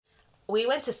we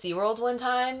went to SeaWorld one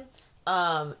time,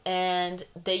 and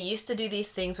they used to do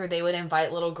these things where they would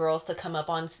invite little girls to come up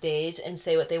on stage and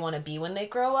say what they want to be when they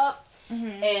grow up.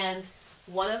 Mm-hmm. And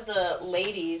one of the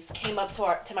ladies came up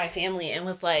to my family and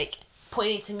was like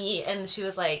pointing to me, and she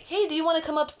was like, "Hey, do you want to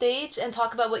come up stage and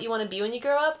talk about what you want to be when you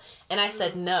grow up?" And I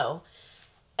said no.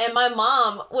 And my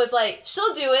mom was like,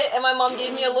 "She'll do it." And my mom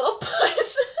gave me a little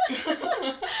push.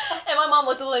 And my mom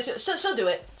looked at the lady, she'll do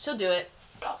it. She'll do it.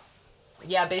 Go.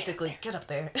 Yeah, basically, get up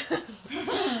there.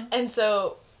 And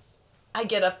so I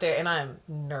get up there and I'm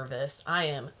nervous. I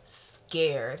am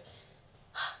scared.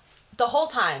 The whole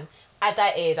time, at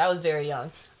that age, I was very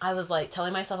young. I was like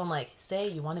telling myself, I'm like, say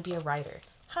you want to be a writer.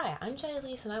 Hi, I'm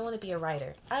Jaelis and I want to be a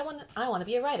writer. I want to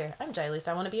be a writer. I'm Jaelis,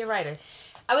 I want to be a writer.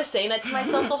 I was saying that to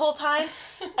myself the whole time.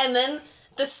 And then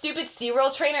the stupid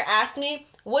SeaWorld trainer asked me,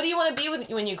 "What do you want to be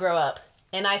when you grow up?"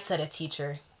 And I said a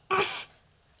teacher. I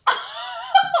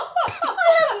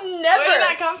have never. Where did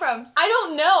that come from? I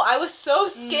don't know. I was so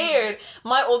scared.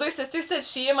 My older sister said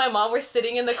she and my mom were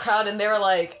sitting in the crowd and they were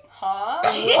like, "Huh?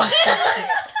 What?"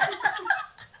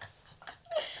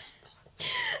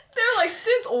 They were like,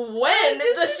 "Since when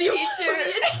does she want to be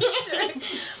a teacher?"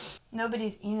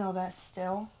 Nobody's emailed us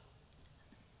still.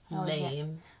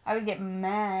 Lame. I always get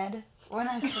mad when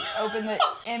I open the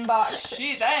inbox.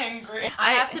 She's angry.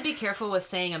 I have to be careful with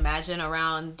saying imagine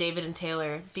around David and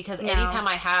Taylor because anytime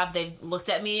I have, they've looked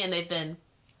at me and they've been,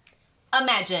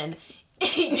 imagine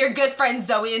your good friends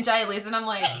Zoe and Jaelis, and I'm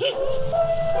like,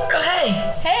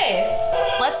 oh, hey,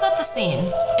 let's set the scene.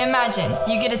 Imagine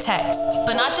you get a text,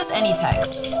 but not just any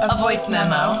text, a voice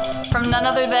memo from none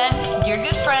other than your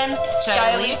good friends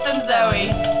Jaelis and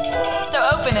Zoe. So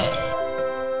open it.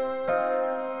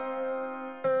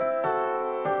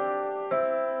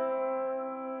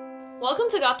 Welcome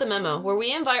to Got the Memo, where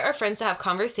we invite our friends to have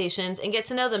conversations and get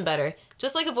to know them better,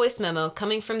 just like a voice memo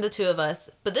coming from the two of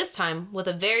us, but this time with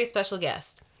a very special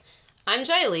guest. I'm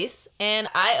Jaelis, and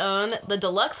I own the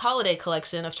deluxe holiday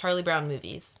collection of Charlie Brown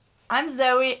movies. I'm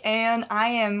Zoe, and I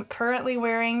am currently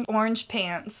wearing orange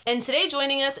pants. And today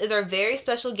joining us is our very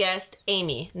special guest,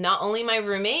 Aimee, not only my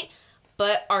roommate,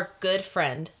 but our good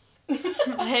friend.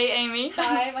 Hey, Aimee.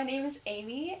 Hi, my name is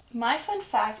Aimee. My fun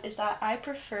fact is that I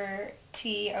prefer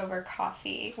tea over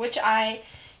coffee, which I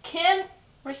can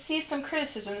receive some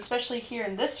criticism, especially here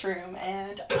in this room,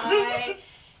 and I'm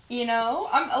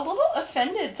a little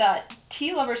offended that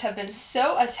tea lovers have been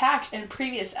so attacked in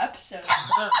previous episodes.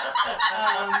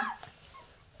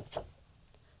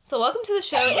 So welcome to the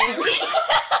show,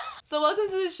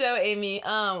 Aimee. Aimee.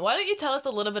 Why don't you tell us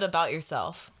a little bit about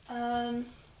yourself?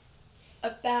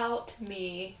 About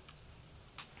me.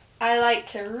 I like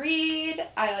to read.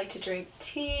 I like to drink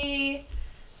tea.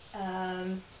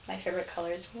 My favorite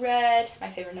color is red. My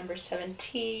favorite number is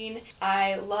 17.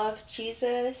 I love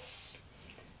Jesus.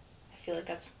 I feel like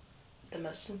that's the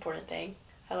most important thing.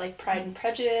 I like Pride and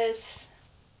Prejudice.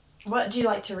 What do you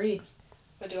like to read?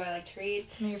 What do I like to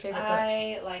read? Some of your favorite books.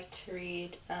 I like to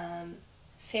read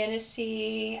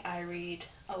fantasy. I read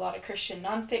a lot of Christian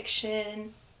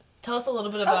nonfiction. Tell us a little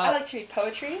bit about... I like to read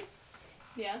poetry.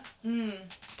 Yeah.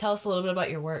 Tell us a little bit about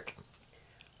your work.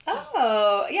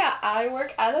 Oh, yeah. I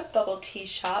work at a bubble tea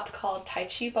shop called Tai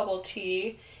Chi Bubble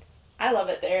Tea. I love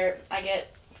it there. I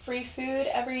get free food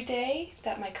every day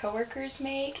that my coworkers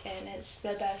make, and it's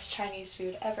the best Chinese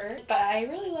food ever. But I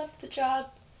really love the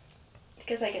job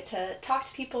because I get to talk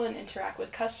to people and interact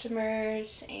with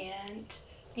customers, and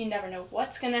you never know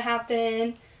what's going to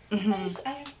happen. Mm-hmm.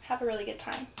 I have a really good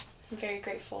time. I'm very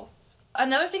grateful.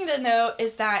 Another thing to note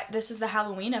is that this is the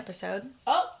Halloween episode.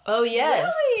 Oh yes.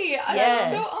 Really?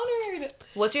 Yes. I'm so honored.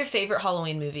 What's your favorite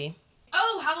Halloween movie?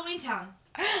 Oh, Halloween Town.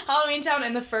 Halloween Town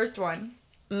in the first one.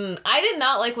 I did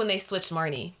not like when they switched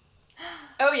Marnie.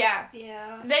 Oh, yeah.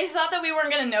 Yeah. They thought that we weren't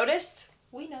going to notice.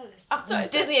 We noticed.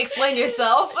 Disney, explain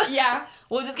yourself. Yeah.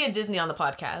 We'll just get Disney on the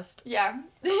podcast. Yeah.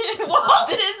 Walt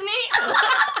Disney.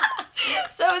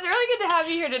 So it's really good to have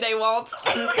you here today, Walt.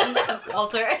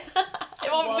 Walter.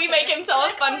 We make him tell a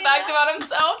fun fact about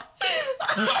himself.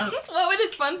 What would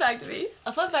his fun fact be?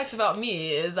 A fun fact about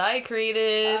me is I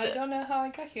created... I don't know how I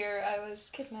got here. I was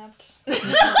kidnapped. Really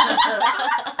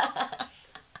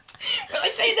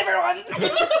say a different one.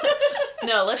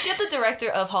 No, let's get the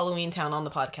director of Halloween Town on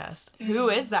the podcast. Who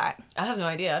is that? I have no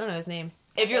idea. I don't know his name.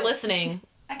 If you're listening...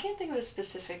 I can't think of a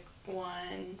specific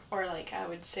one, or like I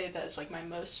would say that's like my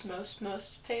most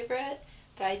favorite,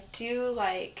 but I do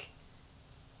like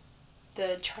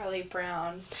the Charlie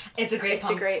Brown. It's a great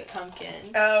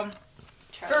pumpkin.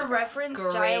 For reference,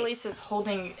 Jaelis is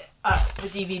holding up the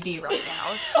DVD right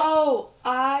now. Oh,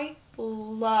 I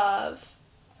love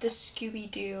the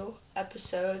Scooby-Doo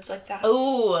episodes, like the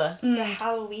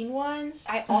Halloween ones.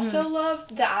 I also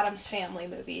loved the Addams Family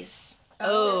movies.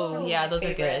 Those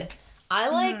are good. I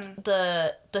liked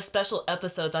the special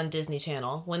episodes on Disney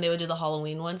Channel when they would do the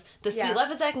Halloween ones. The Sweet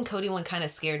Life of Zack and Cody one kind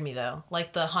of scared me, though.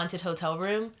 Like the Haunted Hotel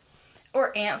Room.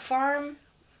 Or Ant Farm.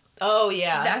 Oh,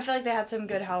 yeah. I feel like they had some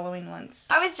good Halloween ones.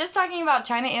 I was just talking about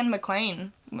China Ann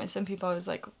McClain. Some people I was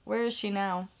like, where is she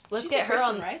now? Let's get her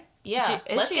on, right? Yeah,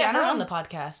 let's get her on the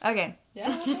podcast. Okay. Yeah.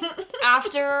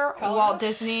 After Walt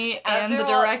Disney and the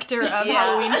director of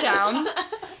Halloween Town.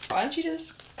 Why don't you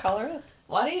just call her up?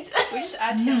 Why don't we just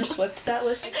add Taylor Swift to that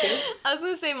list too? I was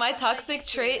going to say, my toxic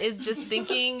trait is just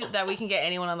thinking that we can get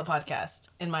anyone on the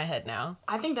podcast in my head now.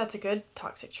 I think that's a good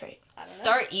toxic trait.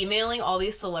 Start emailing all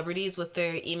these celebrities with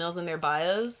their emails in their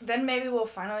bios. Then maybe we'll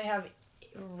finally have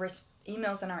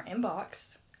emails in our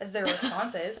inbox as their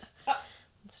responses.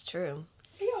 It's true.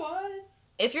 You know what?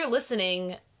 If you're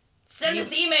listening... Send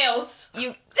us emails!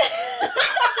 You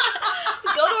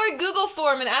go to our Google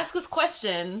form and ask us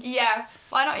questions. Yeah.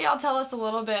 Why don't y'all tell us a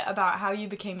little bit about how you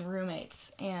became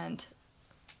roommates and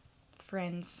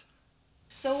friends?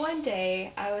 So one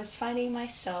day, I was finding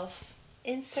myself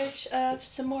in search of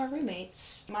some more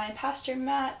roommates. My pastor,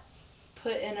 Matt,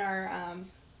 put in our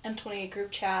M28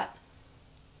 group chat,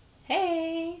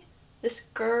 "Hey, this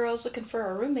girl's looking for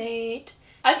a roommate."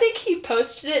 I think he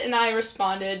posted it and I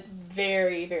responded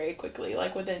very, very quickly,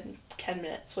 like within 10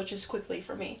 minutes, which is quickly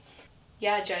for me.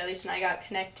 Yeah, Jaelis and I got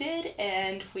connected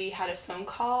and we had a phone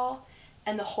call,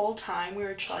 and the whole time we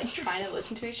were trying to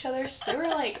listen to each other. So they were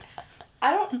like,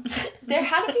 there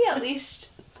had to be at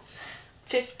least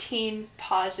 15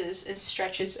 pauses and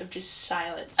stretches of just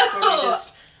silence. Where we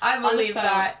just I believe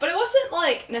that. But it wasn't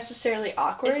like necessarily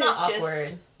awkward. It's not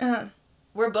awkward.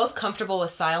 We're both comfortable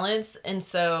with silence, and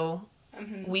so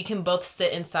we can both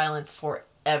sit in silence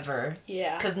forever.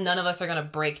 Yeah. Because none of us are going to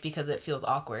break because it feels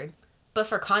awkward. But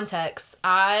for context,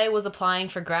 I was applying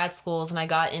for grad schools and I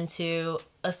got into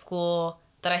a school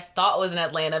that I thought was in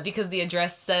Atlanta because the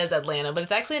address says Atlanta, but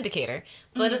it's actually in Decatur.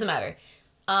 But it doesn't matter.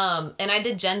 And I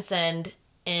did Gen Send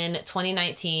in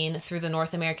 2019 through the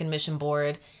North American Mission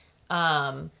Board.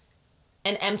 And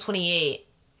M28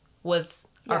 was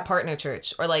our partner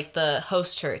church, or like the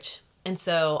host church. And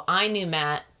so I knew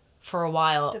Matt for a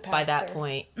while by that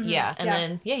point. Yeah. And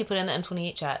then, he put in the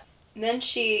M28 chat. And then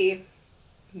she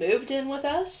moved in with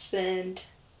us, and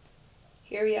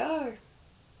here we are,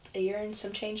 a year and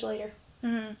some change later.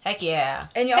 Heck yeah.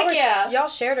 And y'all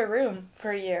shared a room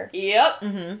for a year. Yep.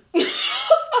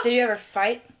 Did you ever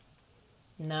fight?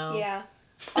 No. Yeah.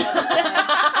 All the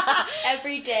time.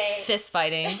 Every day. Fist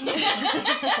fighting.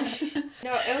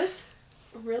 No, it was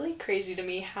really crazy to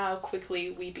me how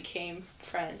quickly we became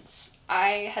friends.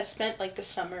 I had spent like the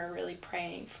summer really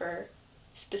praying for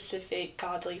specific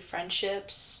godly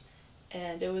friendships,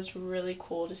 and it was really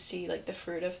cool to see like the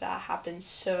fruit of that happen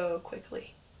so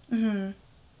quickly. And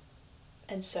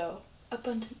so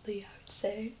abundantly, I would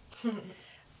say.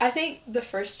 I think the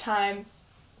first time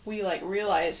we like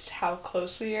realized how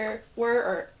close we were,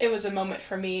 or it was a moment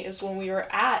for me, it was when we were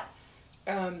at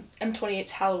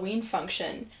M28's Halloween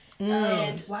function.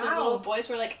 And the little boys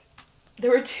were like, there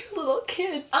were two little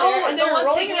kids there, and they were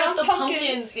rolling around the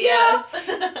pumpkins. Yes.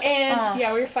 And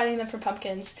we were fighting them for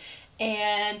pumpkins.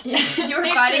 And you were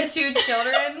fighting two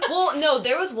children? Well, no,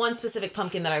 there was one specific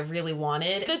pumpkin that I really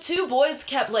wanted. The two boys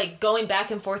kept like going back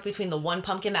and forth between the one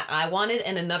pumpkin that I wanted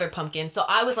and another pumpkin. So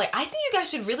I was like, I think you guys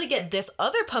should really get this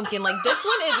other pumpkin. Like, this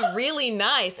one is really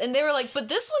nice. And they were like, but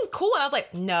this one's cool. And I was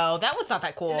like, no, that one's not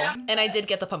that cool. No. And I did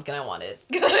get the pumpkin I wanted.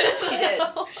 She did.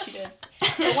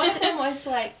 But one of them was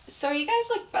like, so are you guys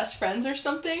like best friends or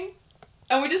something?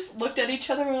 And we just looked at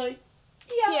each other and we're like,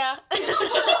 yeah.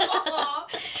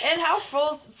 And how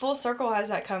full circle has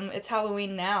that come? It's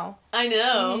Halloween now. I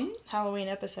know. Halloween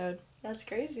episode. That's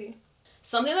crazy.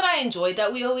 Something that I enjoyed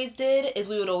that we always did is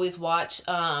we would always watch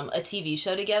a TV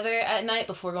show together at night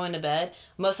before going to bed.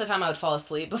 Most of the time I would fall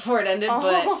asleep before it ended,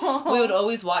 but we would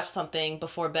always watch something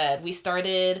before bed. We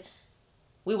started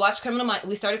Criminal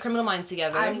Minds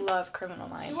together. I love Criminal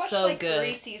Minds. We watched so like good.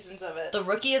 3 seasons of it. The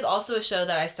Rookie is also a show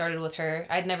that I started with her.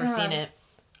 I'd never seen it.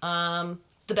 The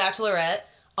Bachelorette.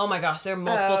 Oh my gosh, there are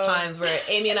multiple times where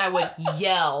Aimee and I would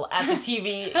yell at the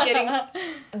TV,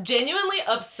 getting genuinely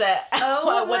upset at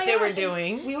what they were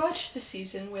doing. We watched the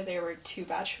season where there were 2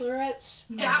 bachelorettes.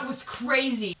 That was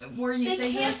crazy. Were you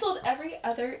They canceled every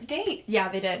other date. Yeah,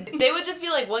 they did. They would just be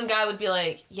like, one guy would be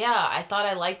like, yeah, I thought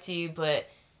I liked you, but,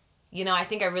 you know, I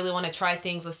think I really want to try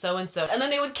things with so-and-so. And then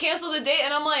they would cancel the date,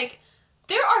 and I'm like,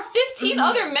 there are 15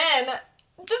 other men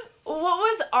Just what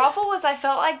was awful was I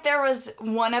felt like there was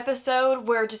one episode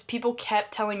where just people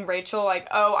kept telling Rachel, like,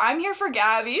 oh, I'm here for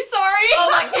Gabby, sorry. Oh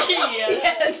my God,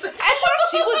 yes.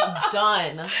 She was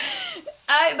done.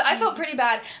 I felt pretty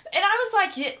bad. And I was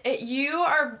like, you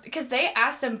are, because they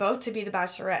asked them both to be the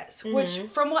Bachelorettes, which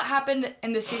from what happened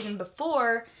in the season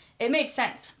before, it made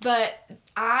sense. But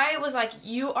I was like,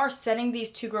 you are setting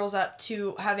these two girls up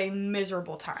to have a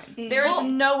miserable time. There is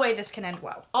no way this can end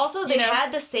well. Also, they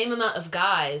had the same amount of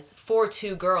guys for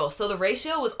 2 girls, so the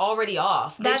ratio was already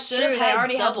off. That's true. They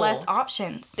already had less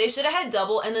options. They should have had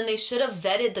double, and then they should have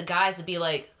vetted the guys to be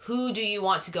like, who do you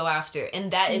want to go after?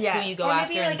 And that is who you go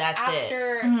after, and that's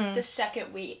after it. After the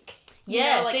second week.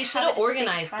 Yes, they should have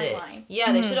organized it.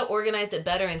 Yeah, they should have organized it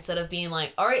better instead of being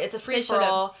like, all right, it's a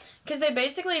free-for-all. Because they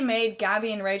basically made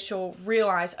Gabby and Rachel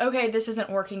realize, okay, this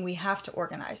isn't working, we have to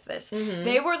organize this.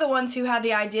 They were the ones who had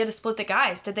the idea to split the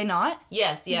guys, did they not?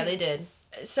 Yes, they did.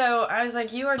 So I was like,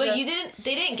 they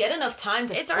didn't get enough time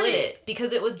to split it,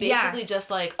 because it was basically just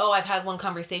like, oh, I've had one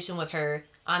conversation with her,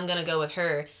 I'm gonna go with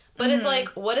her. But it's like,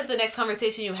 what if the next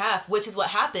conversation you have, which is what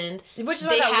happened. Which is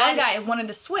why that one guy wanted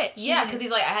to switch. Yeah, because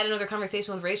he's like, I had another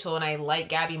conversation with Rachel and I like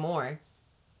Gabby more.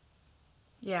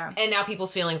 Yeah. And now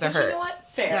people's feelings are hurt. You know what?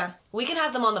 Fair. Yeah. We can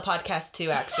have them on the podcast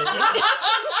too, actually.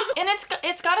 And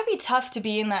it's got to be tough to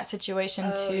be in that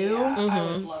situation too. Yeah. I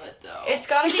would love it though. It's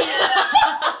got to be.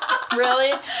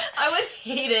 Really? I would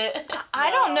hate it.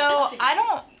 I don't know.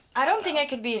 I don't think I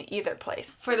could be in either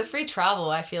place. For the free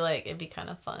travel, I feel like it'd be kind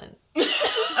of fun.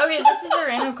 Okay, this is a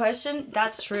random question.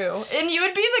 That's true. And you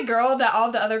would be the girl that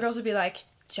all the other girls would be like,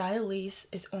 Jaelis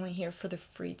is only here for the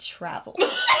free travel.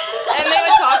 And they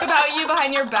would talk about you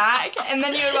behind your back, and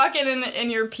then you would walk in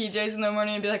your PJs in the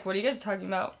morning and be like, what are you guys talking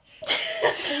about?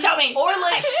 Tell me. Or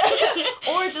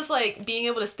just like being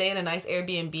able to stay in a nice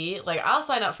Airbnb. Like, I'll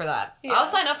sign up for that. Yeah. I'll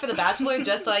sign up for The Bachelor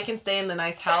just so I can stay in the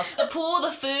nice house. The pool,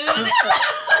 the food.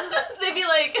 They'd be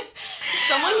like,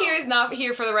 someone here is not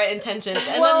here for the right intentions.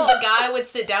 And then the guy would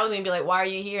sit down with me and be like, why are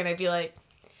you here? And I'd be like,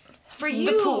 for you.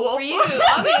 The pool. For you,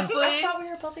 obviously. I thought we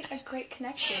were building a great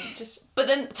connection. But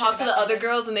then talk to the other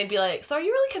girls and they'd be like, so are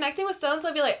you really connecting with so-and-so?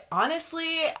 I'd be like, honestly,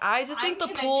 I just think the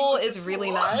pool is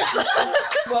really nice.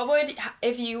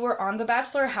 If you were on The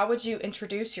Bachelor, how would you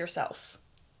introduce yourself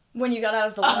when you got out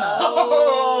of the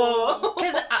limo?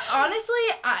 Because honestly,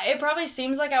 it probably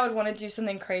seems like I would want to do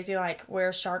something crazy like wear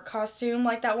a shark costume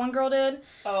like that one girl did.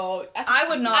 Oh, I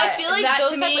would not. I feel like that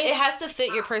to me, it has to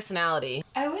fit your personality.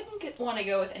 I wouldn't want to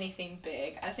go with anything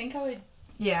big. I think I would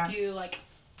do like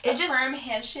a firm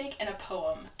handshake and a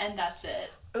poem, and that's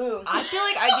it. Ooh. I feel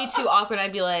like I'd be too awkward.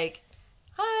 I'd be like,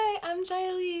 hi, I'm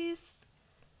Jaelis.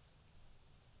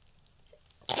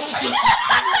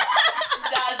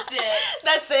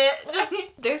 That's it. Just,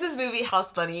 there's this movie,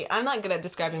 House Bunny. I'm not good at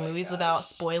describing movies without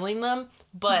spoiling them,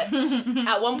 but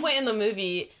at one point in the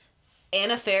movie,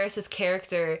 Anna Faris's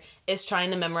character is trying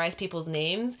to memorize people's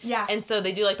names. Yeah. And so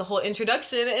they do like the whole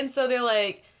introduction, and so they're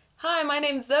like, hi, my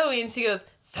name's Zoe, and she goes,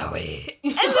 Zoe.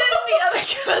 And then the other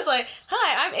girl's like,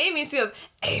 hi, I'm Aimee, and she goes,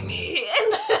 Aimee.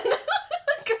 And then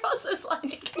the girl's is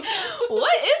like,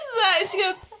 what is that? And she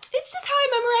goes, it's just how I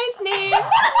memorize names.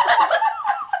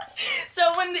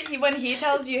 So when he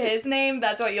tells you his name,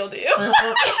 that's what you'll do. Which,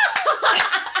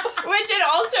 and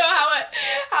also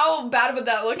how bad would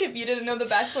that look if you didn't know the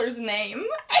Bachelor's name?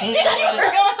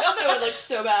 That would look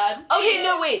so bad. Okay,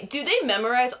 no, wait. Do they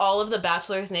memorize all of the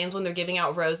Bachelor's names when they're giving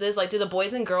out roses? Like, do the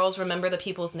boys and girls remember the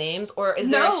people's names, or is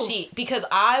there a sheet? Because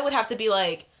I would have to be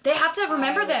like, they have to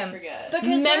remember them.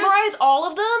 Because memorize all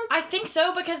of them? I think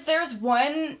so, because there's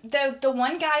one, the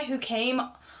one guy who came,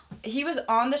 he was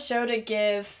on the show to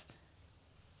give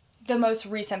the most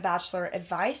recent Bachelor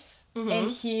advice,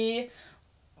 and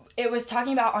it was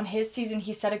talking about on his season,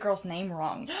 he said a girl's name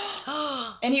wrong.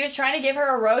 And he was trying to give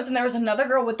her a rose, and there was another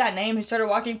girl with that name who started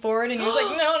walking forward, and he was like,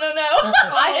 no.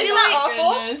 I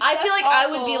feel like I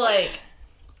would be like,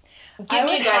 give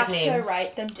me a guy's name. I would have to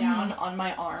write them down on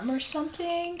my arm or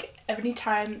something. Every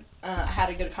time I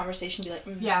had a good conversation, be like,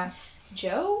 yeah.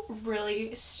 Joe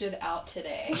really stood out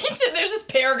today. There's just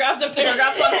paragraphs and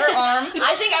paragraphs on her arm.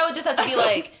 I think I would just have to be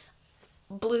like,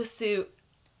 blue suit,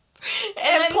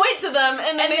 and then point to them,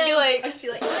 and then they'd be like, I'd just be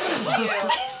like,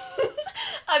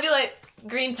 I'd be like,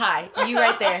 green tie, you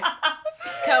right there.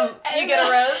 Come, you get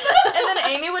a rose. And then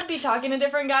Aimee would be talking to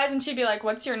different guys, and she'd be like,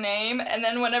 what's your name? And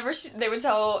then whenever they would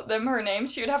tell them her name,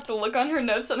 she would have to look on her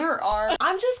notes on her arm.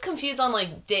 I'm just confused on,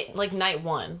 like, night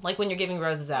one, like when you're giving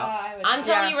roses out. I'm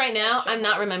telling you right now, I'm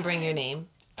not remembering your name.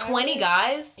 20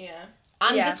 guys? Yeah.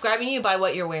 I'm describing you by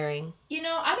what you're wearing. You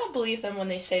know, I don't believe them when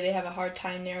they say they have a hard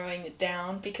time narrowing it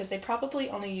down, because they probably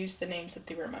only use the names that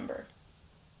they remember.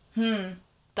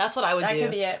 That's what I would do. That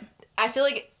could be it. I feel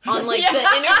like on like the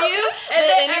interview,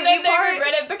 and then they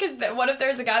regret it because what if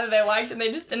there's a guy that they liked and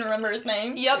they just didn't remember his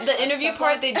name? Yep, the interview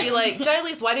part, they'd be like,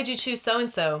 Jaelis, why did you choose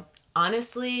so-and-so?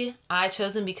 Honestly, I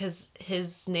chose him because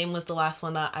his name was the last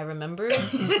one that I remembered.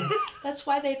 That's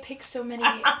why they pick so many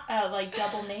like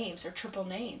double names or triple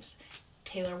names.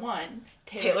 Taylor 1,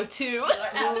 Taylor 2, Taylor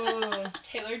F,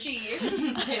 Taylor G,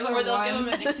 or they'll give him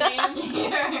a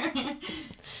nickname.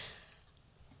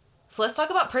 So let's talk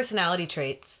about personality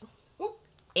traits. Ooh.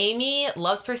 Aimee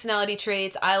loves personality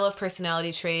traits. I love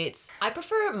personality traits. I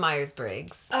prefer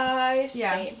Myers-Briggs.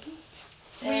 Same.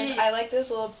 And I like those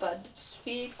little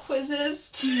BuzzFeed quizzes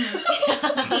too.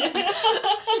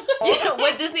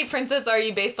 What Disney princess are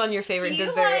you based on your favorite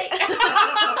dessert?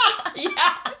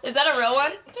 Yeah. Is that a real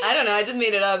one? I don't know. I just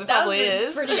made it up. It probably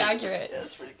is. Pretty accurate. Yeah,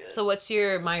 that's pretty good. So what's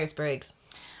your Myers-Briggs?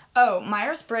 Oh,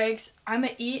 Myers-Briggs. I'm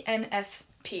an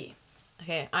ENFP.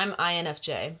 Okay, I'm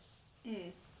INFJ.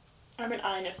 I'm an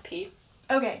INFP.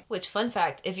 Okay. Which, fun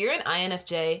fact, if you're an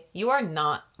INFJ, you are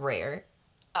not rare.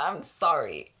 I'm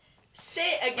sorry.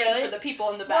 Say it again for the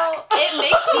people in the back. Well,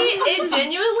 it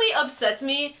genuinely upsets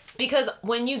me because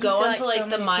when you go onto like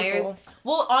the Myers,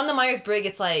 well, on the Myers-Briggs,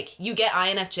 it's like you get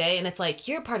INFJ and it's like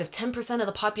you're part of 10% of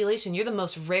the population. You're the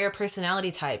most rare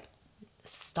personality type.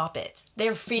 Stop it.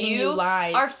 They're feeding you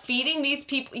lies. Are feeding these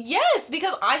people. Yes,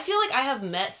 because I feel like I have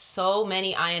met so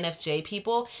many INFJ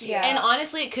people. Yeah. And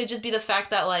honestly, it could just be the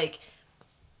fact that like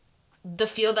the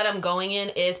field that I'm going in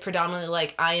is predominantly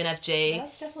like INFJ.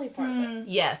 That's definitely part of it.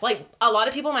 Yes, like a lot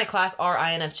of people in my class are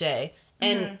INFJ.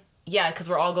 And yeah, because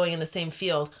we're all going in the same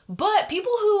field. But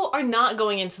people who are not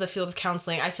going into the field of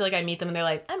counseling, I feel like I meet them and they're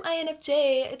like, I'm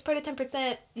INFJ. It's part of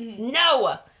 10%.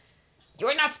 No!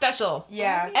 You're not special.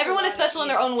 Yeah. Everyone is special in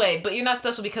their own way, but you're not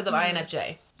special because of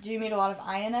INFJ. Do you meet a lot of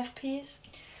INFPs?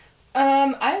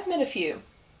 I have met a few.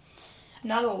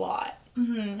 Not a lot.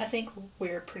 I think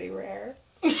we're pretty rare.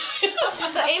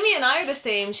 So Aimee and I are the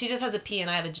same. She just has a P and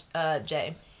I have a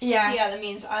J. Yeah. Yeah, that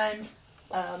means I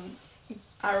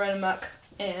run amok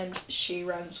and she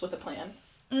runs with a plan.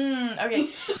 Okay.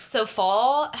 So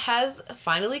fall has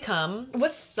finally come.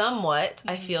 Somewhat,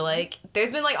 I feel like.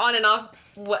 There's been like on and off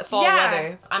fall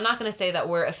weather. I'm not going to say that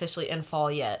we're officially in fall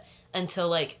yet until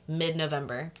like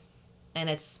mid-November. And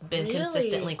it's been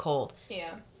consistently cold.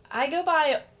 Yeah. I go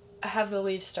by have the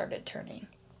leaves started turning.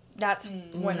 That's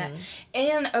when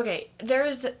okay,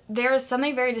 there's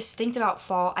something very distinct about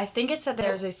fall. I think it's that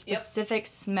there's a specific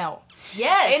smell.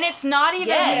 Yes. And it's not even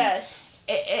Yes.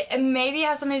 It maybe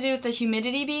has something to do with the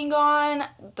humidity being gone,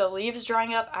 the leaves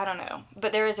drying up, I don't know.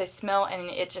 But there is a smell and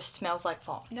it just smells like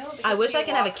fall. No, I wish I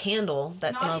could have a candle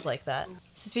that smells like that.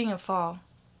 So speaking of fall,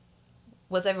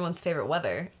 What's everyone's favorite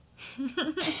weather?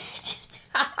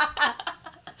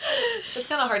 It's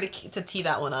kind of hard to tee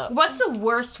that one up. what's the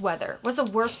worst weather? What's the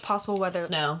worst possible weather?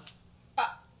 Snow.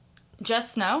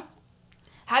 Just snow?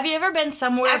 Have you ever been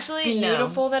somewhere Actually, no.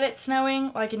 beautiful that it's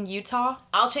snowing, like in Utah?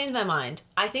 I'll change my mind.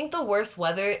 I think the worst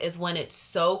weather is when it's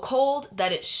so cold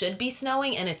that it should be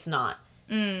snowing and it's not.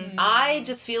 I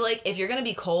just feel like if you're going to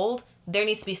be cold, there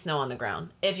needs to be snow on the ground.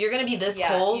 If you're going to be this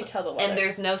cold you tell the weather. and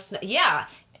there's no snow... Yeah.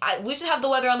 We should have the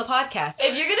weather on the podcast.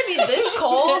 If you're going to be this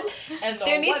cold, and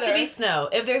there needs to be snow.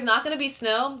 If there's not going to be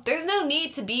snow, there's no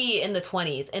need to be in the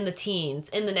 20s, in the teens,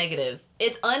 in the negatives.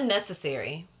 It's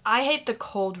unnecessary. I hate the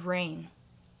cold rain.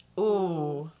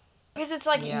 Ooh. Because it's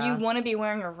like Yeah. you want to be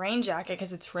wearing a rain jacket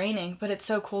because it's raining, but it's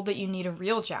so cold that you need a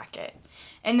real jacket.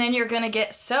 And then you're going to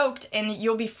get soaked and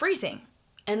you'll be freezing.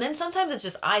 And then sometimes it's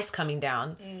just ice coming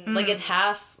down. Like it's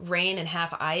half rain and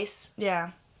half ice. Yeah.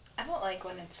 I don't like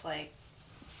when it's like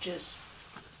just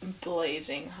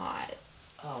blazing hot.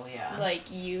 Oh, yeah. Like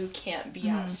you can't be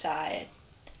outside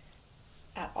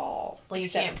at all. Like you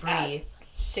except can't breathe. At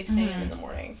 6 a.m. in the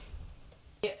morning.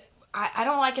 I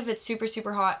don't like if it's super,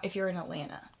 super hot if you're in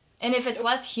Atlanta. And if it's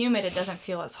less humid, it doesn't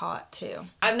feel as hot, too.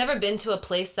 I've never been to a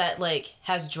place that, like,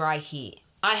 has dry heat.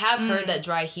 I have heard that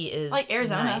dry heat is Like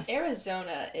Arizona. nice.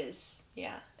 Arizona is,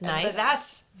 Nice. But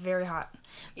that's very hot.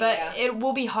 But Yeah. it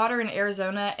will be hotter in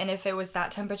Arizona, and if it was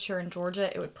that temperature in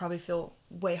Georgia, it would probably feel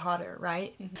way hotter,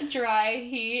 right? dry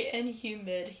heat and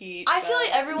humid heat. I feel but-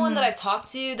 like everyone that I've talked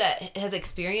to that has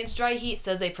experienced dry heat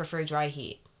says they prefer dry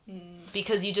heat.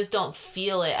 Because you just don't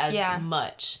feel it as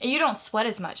much. And you don't sweat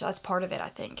as much. That's part of it, I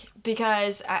think.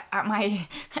 Because at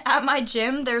my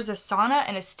gym, there's a sauna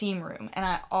and a steam room. And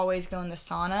I always go in the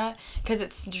sauna because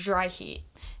it's dry heat.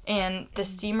 And the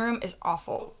steam room is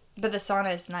awful. But the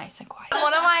sauna is nice and quiet.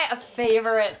 One of my my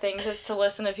favorite things is to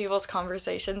listen to people's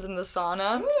conversations in the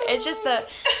sauna. It's just that...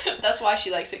 That's why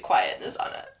she likes it quiet in the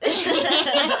sauna.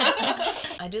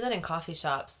 I do that in coffee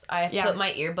shops. I put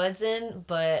my earbuds in,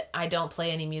 but I don't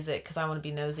play any music because I want to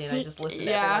be nosy and I just listen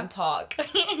to everyone talk.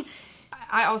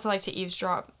 I also like to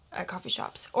eavesdrop at coffee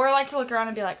shops. Or I like to look around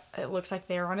and be like, it looks like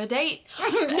they're on a date.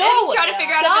 No! Try to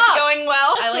figure out if it's going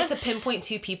well. I like to pinpoint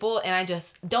 2 people and I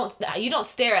just you don't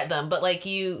stare at them, but like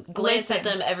you glance at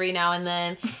them every now and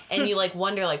then and you like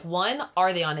wonder like, 1,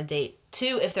 are they on a date?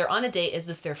 2, if they're on a date, is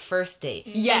this their first date?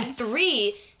 Yes. And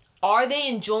 3, are they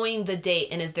enjoying the date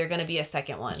and is there going to be a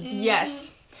second one?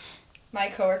 Yes. My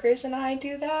coworkers and I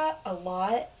do that a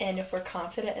lot, and if we're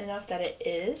confident enough that it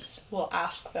is, we'll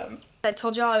ask them. I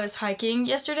told y'all I was hiking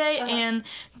yesterday, and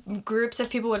groups of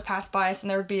people would pass by us, and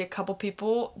there would be a couple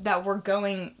people that were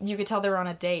going, you could tell they were on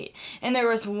a date. And there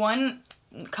was one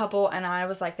couple, and I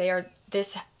was like,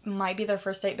 this might be their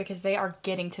first date because they are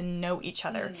getting to know each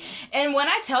other. And when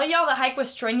I tell y'all the hike was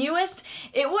strenuous,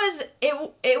 it was,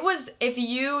 if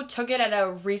you took it at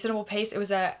a reasonable pace, it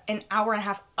was an hour and a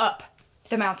half up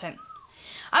the mountain.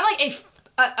 I'm like,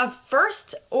 a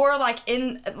first or like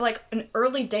in like an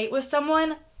early date with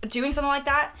someone doing something like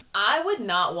that. I would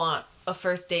not want a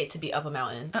first date to be up a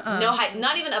mountain. No hike,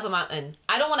 not even up a mountain.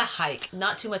 I don't want to hike.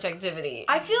 Not too much activity.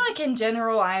 I feel like in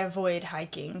general I avoid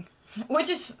hiking, which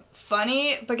is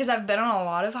funny because I've been on a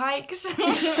lot of hikes,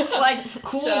 like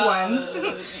cool ones.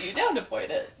 You don't avoid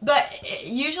it. But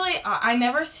usually I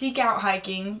never seek out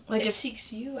hiking. Like it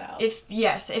seeks you out.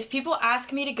 If people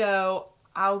ask me to go,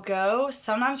 I'll go,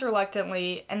 sometimes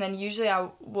reluctantly, and then usually I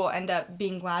will end up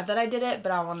being glad that I did it,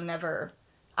 but I will never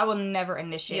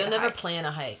initiate You'll never hike. plan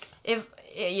a hike.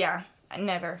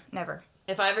 Never.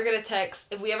 If we ever get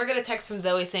a text from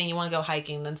Zoe saying you want to go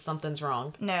hiking, then something's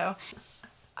wrong. No.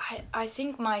 I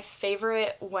think my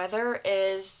favorite weather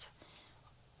is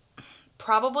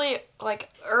probably like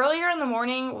earlier in the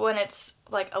morning when it's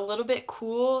like a little bit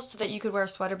cool so that you could wear a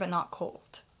sweater but not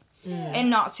cold. And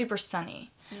not super sunny.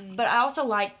 But I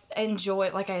also enjoy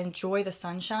the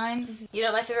sunshine. You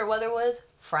know what my favorite weather was?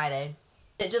 Friday.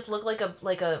 It just looked like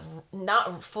a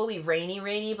not fully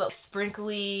rainy, but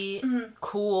sprinkly,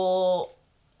 cool,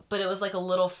 but it was like a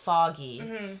little foggy.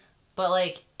 But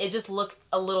like it just looked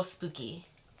a little spooky.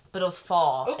 But it was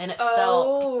fall and it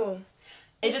felt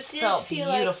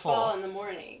beautiful. Like fall in the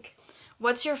morning.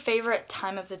 What's your favorite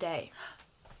time of the day?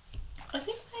 I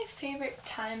think my favorite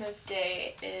time of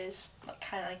day is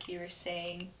kind of like you were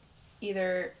saying,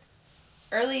 either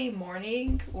early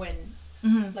morning when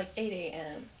like 8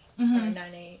 a.m. or 9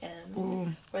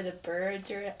 a.m. where the birds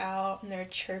are out and they're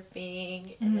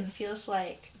chirping and it feels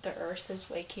like the earth is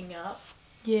waking up.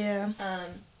 Yeah.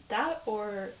 That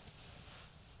or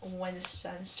when the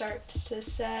sun starts to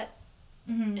set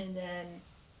and then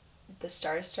the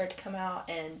stars start to come out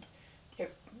and there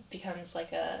becomes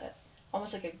like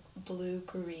almost like a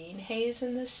blue-green haze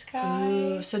in the sky.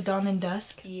 Ooh, so dawn and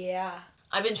dusk? Yeah.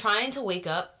 I've been trying to wake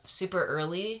up super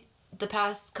early the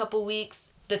past couple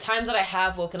weeks. The times that I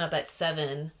have woken up at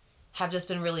 7 have just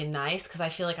been really nice because I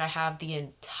feel like I have the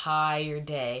entire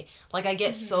day. Like, I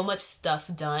get so much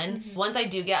stuff done. Once I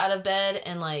do get out of bed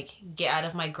and, like, get out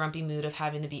of my grumpy mood of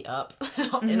having to be up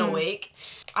and awake,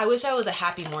 I wish I was a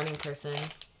happy morning person.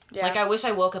 Yeah. Like, I wish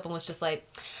I woke up and was just like,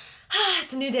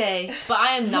 it's a new day. But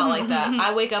I am not like that.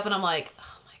 I wake up and I'm like,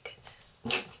 oh my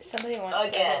goodness. Somebody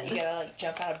once said that you gotta like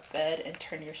jump out of bed and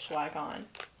turn your swag on.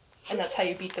 And that's how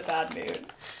you beat the bad mood.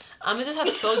 I'm gonna just have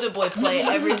Soulja Boy play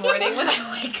every morning when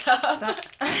I wake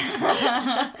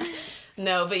up.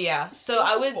 No, but yeah. So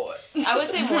I would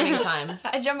say morning time.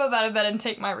 I jump up out of bed and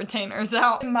take my retainers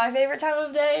out. My favorite time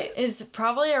of day is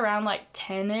probably around like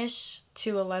 10ish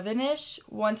to 11ish.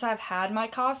 Once I've had my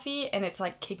coffee and it's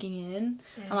like kicking in.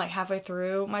 I'm like halfway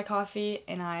through my coffee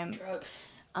and I'm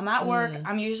at work.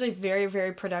 I'm usually very,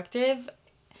 very productive.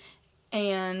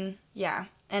 And yeah,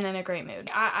 and in a great mood.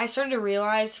 I started to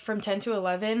realize from 10 to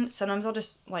 11, sometimes I'll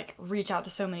just like reach out to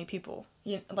so many people.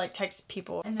 Like text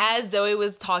people. And as Zoe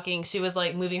was talking, she was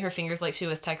like moving her fingers like she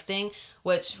was texting,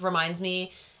 which reminds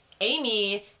me,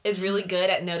 Aimee is really good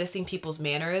at noticing people's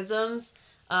mannerisms.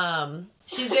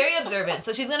 She's very observant,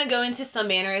 so she's gonna go into some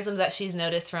mannerisms that she's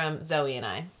noticed from Zoe and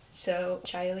I. So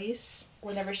Jaelis,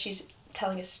 whenever she's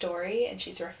telling a story and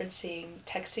she's referencing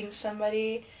texting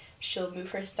somebody, she'll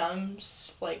move her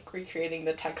thumbs, like recreating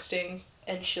the texting,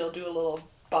 and she'll do a little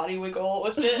body wiggle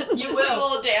with it. You It's will. like a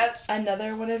little dance.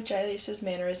 Another one of Jaelis's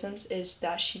mannerisms is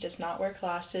that she does not wear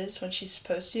glasses when she's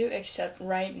supposed to, except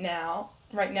right now.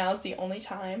 Right now is the only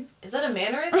time. Is that a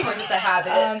mannerism or just a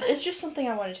habit? It's just something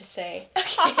I wanted to say. I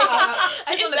just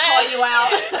want to call you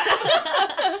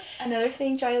out. Another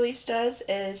thing Jaelis does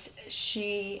is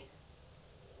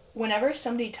whenever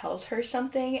somebody tells her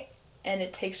something and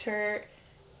it takes her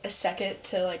a second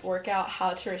to, like, work out how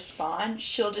to respond,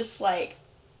 she'll just, like,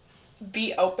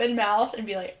 be open mouth and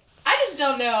be like, I just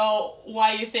don't know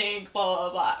why you think blah,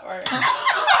 blah, blah, or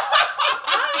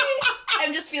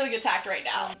I'm just feeling attacked right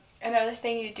now. Another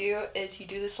thing you do is you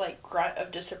do this, like, grunt of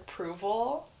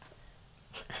disapproval.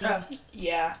 Oh.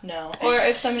 Yeah, no. Or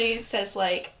if somebody says,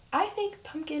 like, I think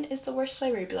pumpkin is the worst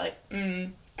flavor, you'd be like,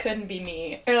 couldn't be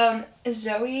me.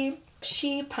 Zoe,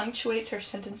 she punctuates her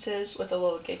sentences with a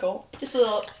little giggle. Just a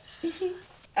little...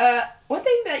 one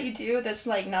thing that you do that's,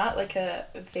 like, not, like, a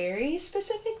very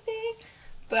specific thing,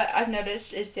 but I've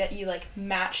noticed is that you, like,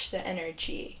 match the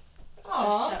energy.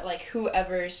 Aww. So, like,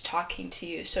 whoever's talking to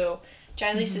you. So...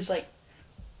 Jaelis is, like,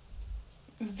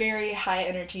 very high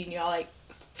energy, and you all, like,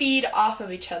 feed off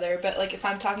of each other. But, like, if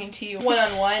I'm talking to you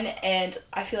one-on-one, and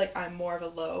I feel like I'm more of a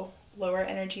lower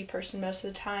energy person most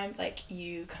of the time, like,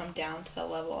 you come down to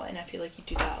that level, and I feel like you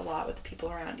do that a lot with the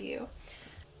people around you.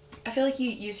 I feel like you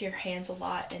use your hands a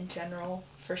lot in general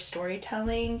for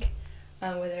storytelling,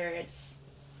 whether it's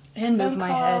And move my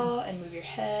head. And move your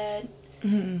head.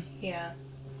 Mm-hmm. Yeah.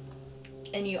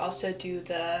 And you also do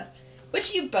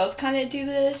which you both kind of do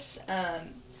this.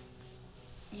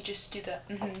 You just do the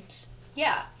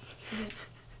yeah.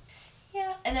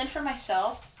 Yeah. And then for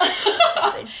myself,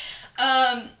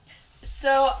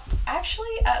 so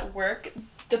actually at work,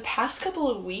 the past couple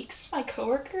of weeks, my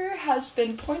coworker has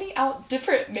been pointing out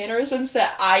different mannerisms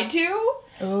that I do.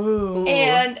 Ooh.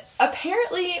 And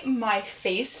apparently my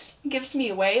face gives me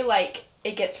away, like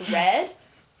it gets red.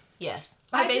 Yes.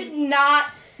 I did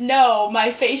not know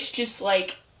my face just,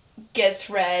 like, gets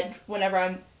red whenever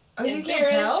I'm you can't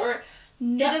tell? or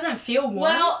no. It doesn't feel warm.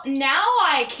 Well, now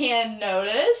I can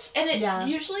notice, and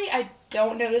usually I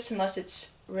don't notice unless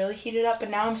it's really heated up, but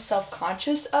now I'm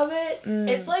self-conscious of it.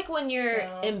 It's like when you're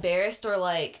embarrassed or,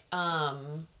 like,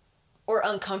 or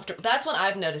uncomfortable. That's when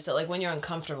I've noticed it. Like, when you're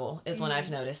uncomfortable is when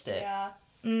I've noticed it. Yeah.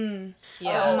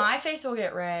 Yeah. My face will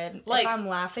get red Like, if I'm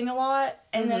laughing a lot,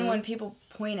 and then when people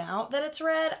point out that it's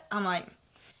red, I'm like,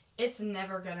 it's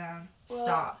never gonna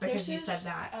stop because you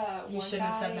said that. You shouldn't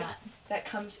have said that. That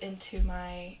comes into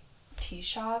my tea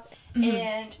shop,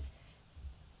 and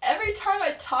every time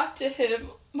I talk to him,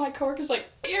 my coworker's like,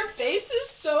 your face is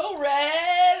so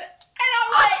red. And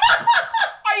I'm like,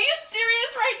 are you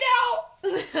serious right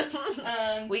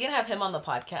now? We can have him on the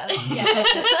podcast. Yeah.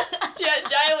 Yeah,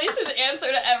 Jaelis' answer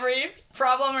to every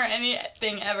problem or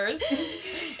anything ever.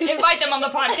 Invite them on the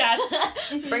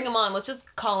podcast. Bring him on. Let's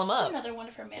just call him That's up. another one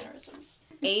of her mannerisms.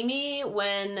 Aimee,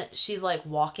 when she's, like,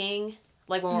 walking,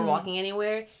 like, when we're walking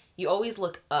anywhere, you always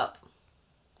look up.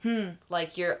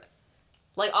 Like,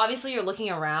 like, obviously you're looking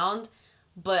around,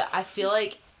 but I feel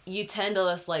like you tend to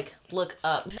just, like, look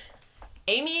up.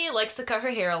 Aimee likes to cut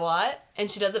her hair a lot, and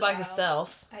she does it by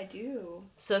herself. I do.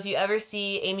 So if you ever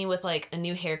see Aimee with, like, a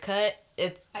new haircut,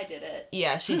 I did it.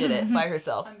 Yeah, she did it by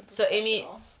herself. I'm a So Aimee,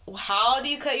 how do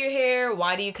you cut your hair?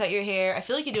 Why do you cut your hair? I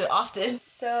feel like you do it often.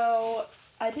 So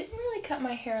I didn't really cut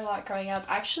my hair a lot growing up.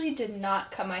 I actually did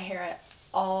not cut my hair at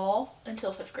all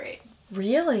until 5th grade.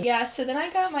 Really? Yeah, so then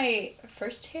I got my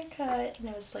first haircut, and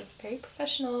it was, like, very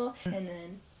professional. And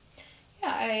then,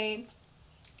 yeah, I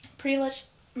pretty much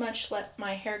let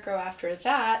my hair grow after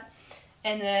that.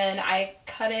 And then I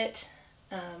cut it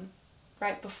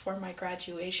right before my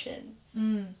graduation.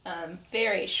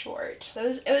 Very short. So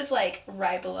it was, like,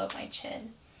 right below my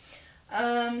chin.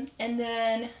 And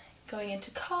then going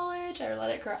into college, I let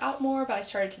it grow out more, but I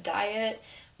started to dye it.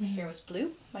 My hair was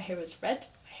blue, my hair was red,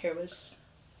 my hair was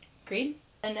green.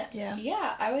 And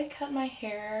yeah, I would cut my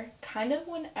hair kind of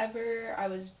whenever I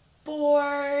was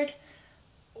bored,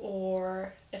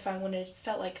 or if I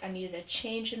felt like I needed a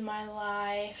change in my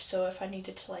life. So if I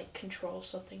needed to, like, control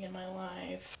something in my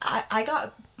life. I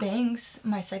got bangs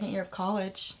my 2nd year of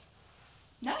college.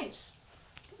 Nice.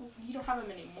 You don't have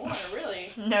them anymore, really.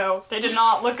 No, they did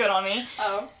not look good on me.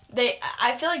 Oh.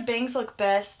 I feel like bangs look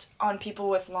best on people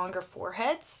with longer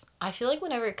foreheads. I feel like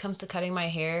whenever it comes to cutting my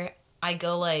hair, I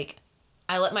go, like,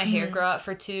 I let my hair grow out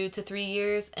for 2 to 3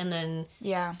 years, and then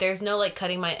there's no, like,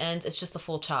 cutting my ends. It's just the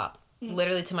full chop,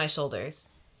 literally to my shoulders.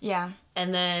 Yeah.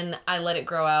 And then I let it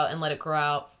grow out and let it grow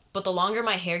out. But the longer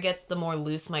my hair gets, the more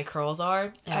loose my curls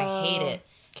are, and I hate it.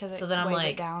 So then I'm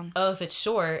like, oh, if it's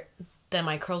short, then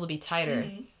my curls will be tighter.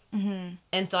 Mm-hmm.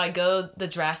 And so I go the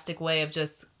drastic way of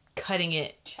just cutting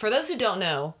it. For those who don't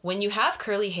know, when you have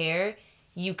curly hair,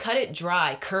 you cut it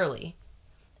dry curly.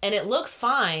 And it looks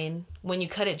fine when you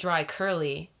cut it dry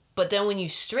curly. But then when you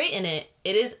straighten it,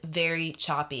 it is very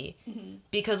choppy. Mm-hmm.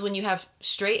 Because when you have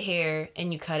straight hair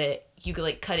and you cut it, you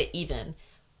like cut it even.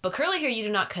 But curly hair, you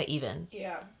do not cut even.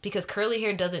 Yeah. Because curly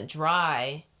hair doesn't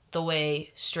dry the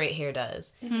way straight hair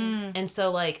does. Mm-hmm. And so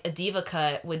like a diva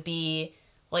cut would be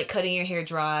like cutting your hair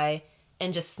dry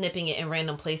and just snipping it in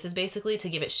random places basically to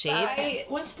give it shape.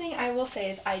 One thing I will say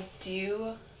is I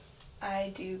do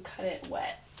cut it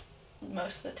wet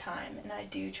most of the time, and I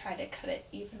do try to cut it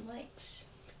even lengths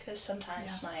because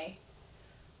sometimes my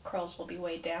curls will be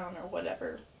way down or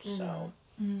whatever. So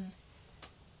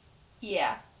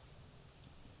yeah,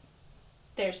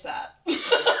 there's that.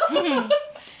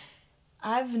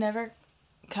 I've never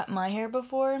cut my hair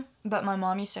before, but my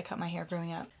mom used to cut my hair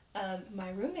growing up.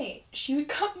 My roommate, she would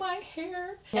cut my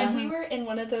hair. Yeah. And we were in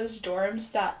one of those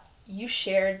dorms that you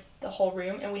shared the whole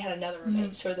room, and we had another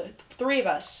roommate. So the three of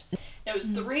us. It was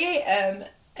 3 a.m.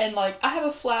 and like I have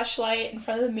a flashlight in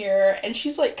front of the mirror, and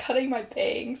she's like cutting my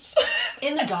bangs.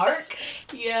 In the dark?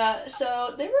 Yeah,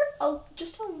 so they were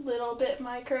just a little bit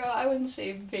micro. I wouldn't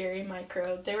say very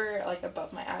micro. They were like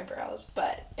above my eyebrows,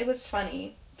 but it was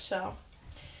funny, so...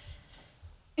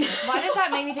 Why does that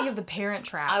make me think of The Parent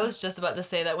Trap? I was just about to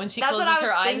say that when she closes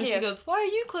her eyes and she goes, "Why are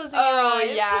you closing your eyes?"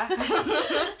 Oh,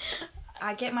 yeah.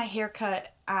 I get my hair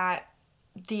cut at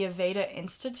the Aveda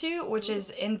Institute, which is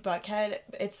in Buckhead.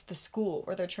 It's the school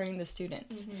where they're training the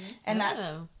students. Mm-hmm. And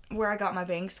that's where I got my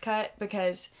bangs cut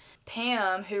because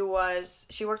Pam,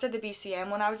 she worked at the BCM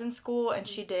when I was in school, and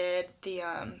she did the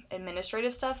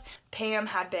administrative stuff. Pam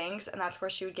had bangs, and that's where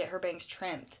she would get her bangs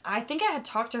trimmed. I think I had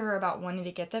talked to her about wanting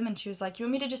to get them, and she was like, "You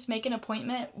want me to just make an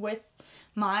appointment with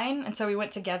mine?" And so we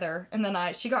went together, and then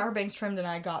she got her bangs trimmed, and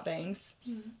I got bangs.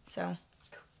 Mm-hmm. So...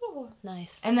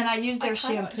 Nice. And then I used their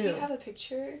shampoo. Do you have a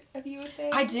picture of you with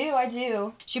bangs? I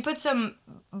do. She put some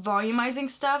volumizing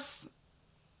stuff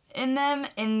in them,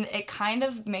 and it kind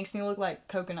of makes me look like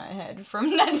Coconut Head from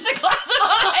Ned's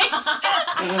Declassified.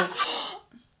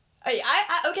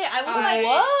 I look like...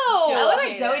 Whoa! I look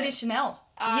like Zooey Deschanel.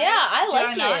 I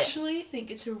like it. I actually think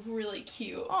it's really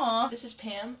cute. Aww. This is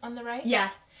Pam on the right? Yeah.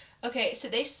 Okay, so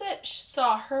they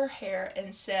saw her hair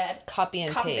and said... Copy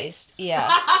and paste. Yeah.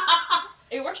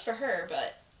 It works for her,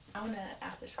 but I want to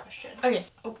ask this question. Okay.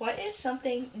 What is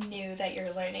something new that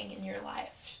you're learning in your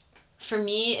life? For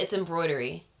me, it's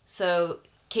embroidery. So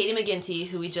Katie McGinty,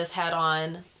 who we just had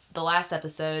on the last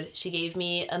episode, she gave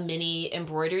me a mini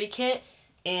embroidery kit,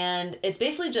 and it's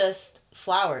basically just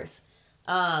flowers.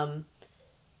 And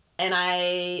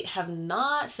I have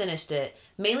not finished it,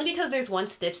 mainly because there's one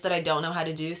stitch that I don't know how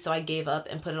to do, so I gave up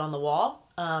and put it on the wall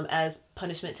as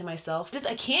punishment to myself.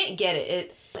 I can't get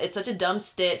it. It's such a dumb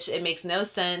stitch. It makes no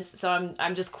sense. So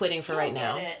I'm just quitting for right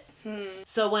now.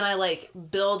 So when I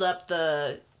build up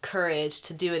the courage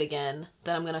to do it again,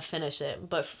 then I'm going to finish it.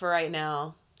 But for right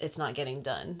now, it's not getting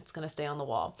done. It's going to stay on the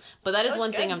wall. But that is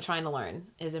one thing I'm trying to learn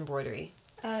is embroidery.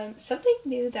 Something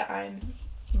new that I'm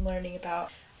learning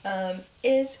about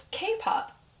is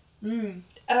K-pop. One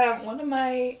of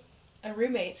my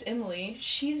roommates, Emily,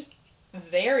 she's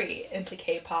very into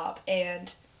K-pop,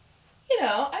 and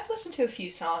I've listened to a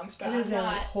few songs, but it is a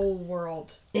whole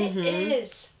world. It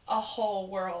is a whole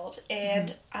world,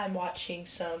 and I'm watching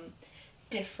some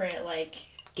different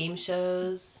game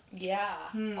shows. Yeah,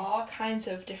 all kinds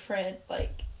of different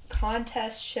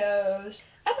contest shows.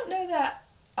 I don't know that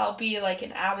I'll be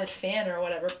an avid fan or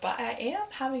whatever, but I am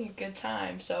having a good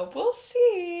time, so we'll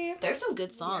see. There's some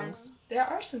good songs. Yeah, there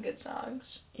are some good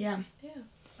songs. Yeah. Yeah.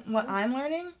 What I'm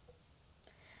learning?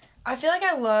 I feel like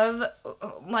I love,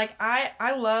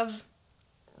 I love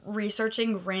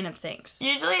researching random things.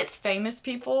 Usually it's famous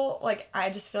people.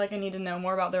 I just feel like I need to know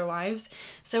more about their lives.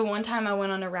 So one time I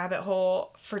went on a rabbit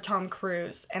hole for Tom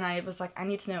Cruise, and I was like, I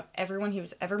need to know everyone he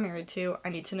was ever married to. I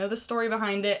need to know the story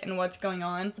behind it and what's going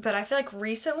on. But I feel like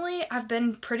recently I've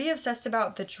been pretty obsessed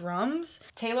about the drums.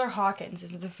 Taylor Hawkins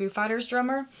is the Foo Fighters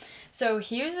drummer. So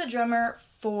he was the drummer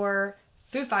for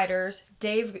Foo Fighters.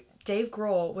 Dave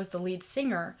Grohl was the lead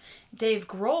singer. Dave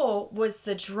Grohl was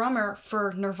the drummer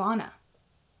for Nirvana.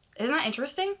 Isn't that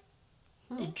interesting?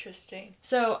 Interesting.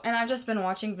 So, and I've just been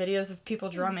watching videos of people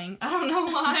drumming. I don't know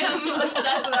why I'm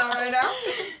obsessed with that right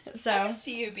now. So, I can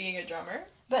see you being a drummer.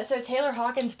 But so Taylor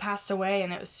Hawkins passed away,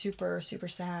 and it was super, super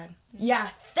sad. Yeah,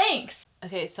 thanks!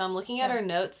 Okay, so I'm looking at our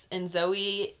notes, and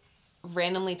Zoe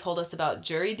randomly told us about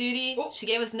jury duty. Oh. She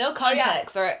gave us no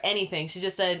context or anything. She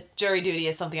just said jury duty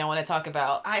is something I want to talk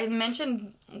about. I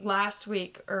mentioned last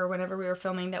week or whenever we were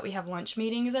filming that we have lunch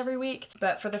meetings every week,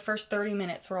 but for the first 30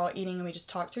 minutes we're all eating and we just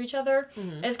talk to each other.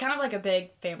 It's kind of like a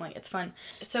big family. It's fun.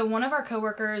 So one of our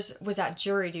coworkers was at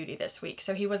jury duty this week,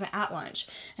 so he wasn't at lunch,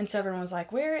 and so everyone was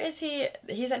like, where is he?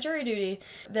 He's at jury duty.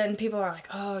 Then people are like,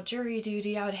 oh, jury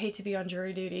duty, I would hate to be on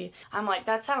jury duty. I'm like,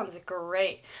 that sounds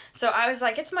great. So I was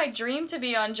like, it's my dream to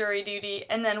be on jury duty.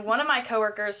 And then one of my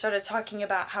coworkers started talking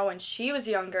about how when she was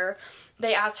younger,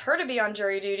 they asked her to be on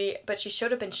jury duty, but she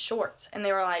showed up in shorts, and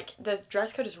they were like, the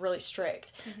dress code is really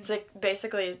strict. So they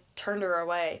basically turned her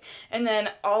away. And then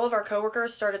all of our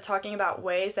coworkers started talking about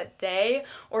ways that they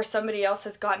or somebody else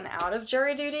has gotten out of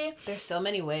jury duty. There's so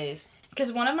many ways.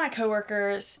 Because one of my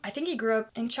coworkers, I think he grew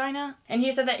up in China, and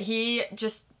he said that he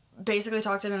just basically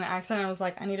talked in an accent and I was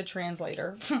like, I need a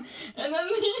translator. And then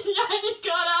he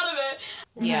got out of it.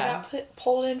 Yeah. I got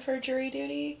pulled in for jury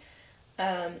duty.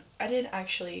 I didn't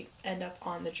actually end up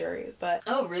on the jury, but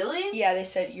Oh, really? yeah, they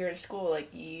said you're in school,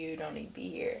 like you don't need to be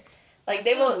here. Like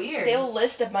That's so weird. They will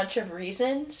list a bunch of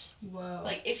reasons. Whoa.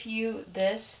 Like if you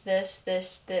this,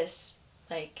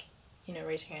 like, you know,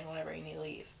 raise your hand, whatever, you need to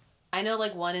leave. I know,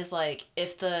 like, one is, like,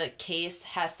 if the case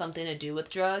has something to do with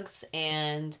drugs,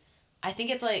 and I think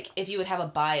it's, like, if you would have a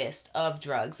bias of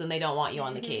drugs, then they don't want you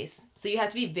on the case. So you have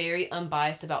to be very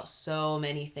unbiased about so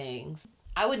many things.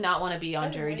 I would not want to be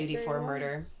on jury duty for a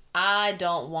murder. I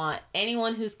don't want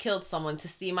anyone who's killed someone to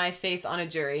see my face on a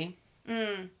jury.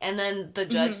 And then the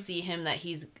judge see him that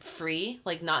he's free,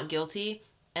 like, not guilty,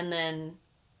 and then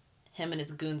him and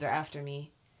his goons are after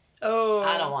me. Oh.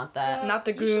 I don't want that. Not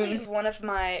the goons. One of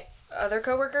my other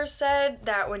coworkers said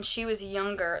that when she was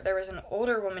younger, there was an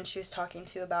older woman she was talking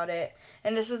to about it.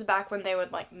 And this was back when they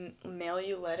would, like, mail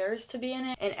you letters to be in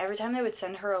it. And every time they would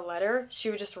send her a letter, she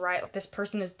would just write, like, this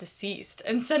person is deceased,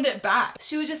 and send it back.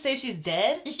 She would just say she's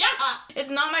dead? Yeah! It's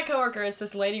not my coworker, it's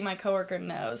this lady my coworker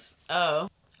knows. Oh.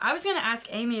 I was gonna ask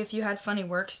Aimee if you had funny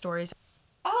work stories.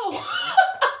 Oh!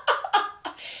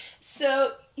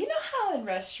 So, you know how in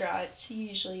restaurants you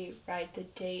usually write the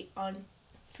date on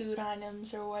food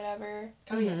items or whatever?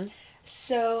 Oh, yeah.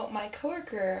 So, my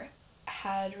coworker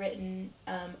had written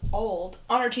old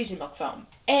on her cheesy milk foam.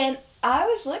 And I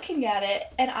was looking at it,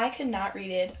 and I could not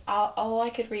read it. All I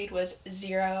could read was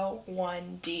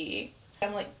 01D.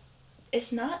 I'm like,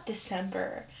 it's not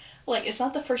December. Like, it's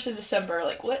not the 1st of December.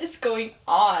 Like, what is going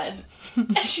on?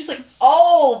 And she's like,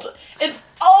 old! It's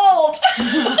old!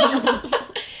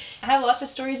 I have lots of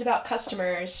stories about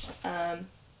customers.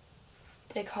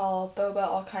 They call boba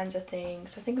all kinds of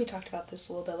things. I think we talked about this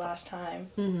a little bit last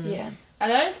time. Yeah.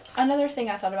 Another thing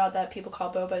I thought about that people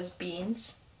call boba is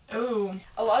beans. Ooh.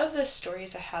 A lot of the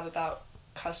stories I have about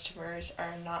customers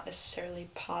are not necessarily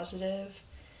positive.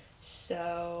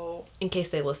 So... In case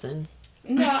they listen.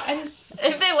 No, I just...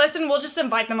 If they listen, we'll just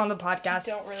invite them on the podcast.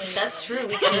 don't really... That's true,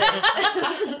 we could.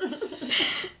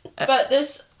 But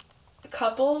this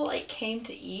couple, like, came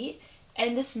to eat,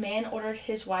 and this man ordered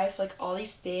his wife, like, all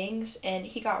these things, and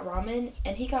he got ramen,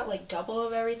 and he got, like, double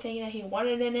of everything that he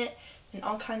wanted in it, and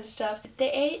all kinds of stuff.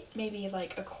 They ate maybe,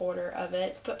 like, a quarter of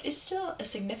it, but it's still a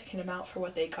significant amount for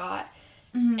what they got.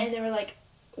 And they were like,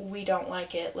 we don't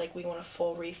like it, like, we want a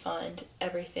full refund,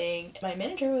 everything. My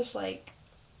manager was like,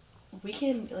 we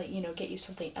can, like, you know, get you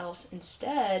something else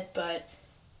instead, but...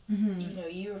 you know,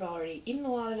 you've already eaten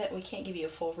a lot of it, we can't give you a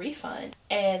full refund.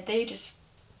 And they just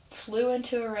flew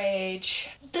into a rage.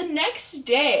 The next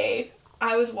day,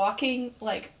 I was walking,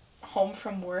 like, home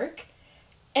from work,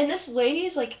 and this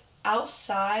lady's, like,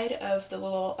 outside of the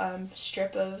little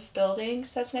strip of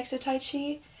buildings that's next to Tai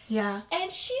Chi, Yeah. and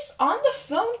she's on the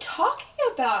phone talking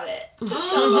about it to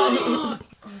somebody.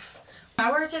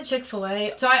 I worked at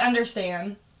Chick-fil-A, so I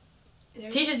understand.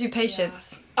 Teaches you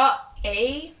patience.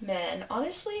 Amen.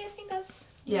 Honestly, I think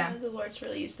that's... Yeah. You know, the Lord's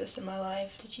really used this in my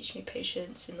life to teach me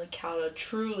patience and, like, how to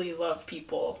truly love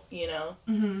people, you know?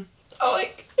 Mm-hmm. Oh,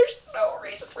 like, there's no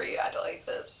reason for you to like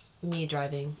this. Me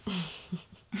driving.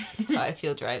 That's how I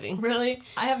feel driving. Really?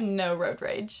 I have no road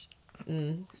rage.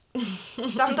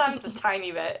 Sometimes a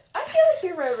tiny bit. I feel like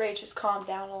your road rage has calmed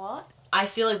down a lot. I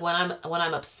feel like when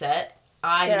I'm upset,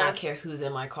 I do Yeah. not care who's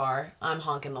in my car. I'm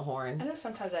honking the horn. I know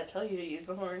sometimes I tell you to use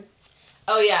the horn.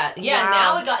 Oh yeah.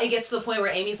 Wow. Now it gets to the point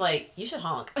where Amy's like, you should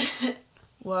honk.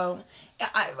 Whoa.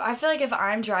 I feel like if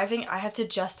I'm driving, I have to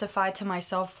justify to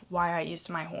myself why I used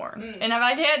my horn. And if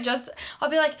I can't I'll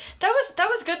be like, that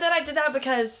was good that I did that,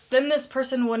 because then this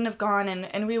person wouldn't have gone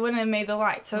and we wouldn't have made the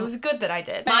light. So it was good that I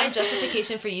did. My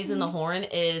justification for using the horn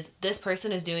is this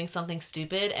person is doing something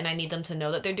stupid and I need them to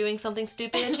know that they're doing something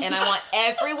stupid, and I want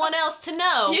everyone else to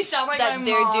know You sound like that my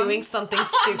they're mom. doing something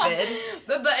stupid.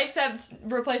 But except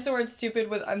replace the word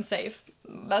stupid with unsafe.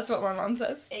 That's what my mom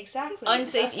says. Exactly.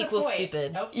 Unsafe That's the equals point.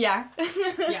 stupid. Nope. Yeah.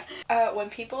 Yeah. When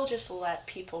people just let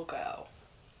people go.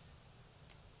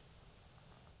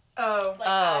 Oh. Like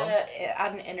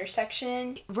at an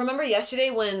intersection. Remember yesterday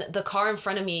when the car in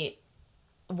front of me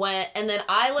went, and then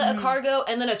I let a car go,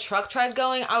 and then a truck tried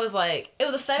going? I was like, it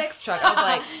was a FedEx truck. I was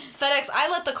like, FedEx, I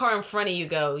let the car in front of you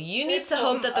go. You need to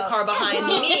hope that the car behind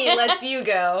me lets you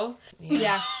go.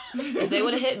 Yeah. If they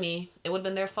would have hit me, it would have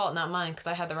been their fault, not mine, because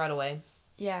I had the right of way.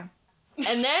 Yeah.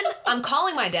 And then I'm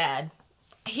calling my dad.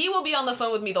 He will be on the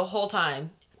phone with me the whole time.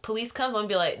 Police comes, I'm gonna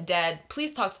be like, Dad,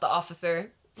 please talk to the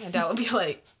officer. My dad will be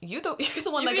like, you're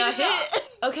the one that got hit.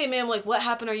 Okay, ma'am, like, what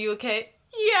happened? Are you okay?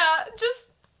 Yeah,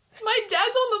 just, my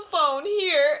dad's on the phone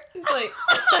here. It's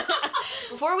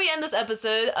like, before we end this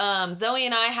episode, Zoe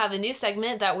and I have a new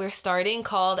segment that we're starting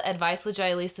called Advice with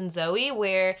Jaelis and Zoe,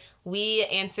 where we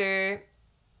answer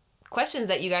questions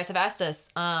that you guys have asked us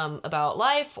about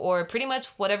life or pretty much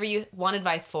whatever you want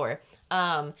advice for.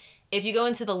 If you go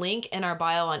into the link in our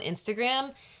bio on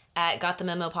Instagram at Got the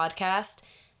Memo Podcast,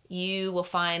 you will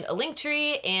find a link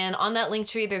tree, and on that link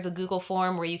tree there's a Google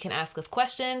form where you can ask us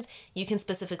questions. You can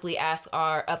specifically ask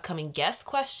our upcoming guest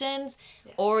questions,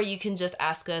 or you can just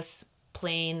ask us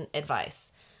plain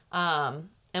advice. And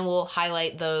we'll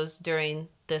highlight those during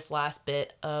this last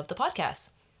bit of the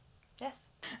podcast. Yes.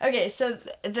 Okay, so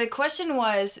the question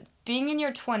was, being in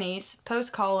your 20s,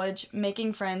 post-college,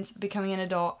 making friends, becoming an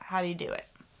adult, how do you do it?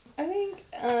 I think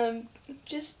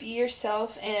just be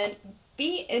yourself and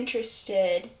be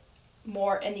interested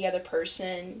more in the other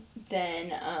person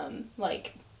than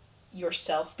like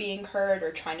yourself being heard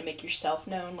or trying to make yourself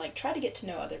known. Like, try to get to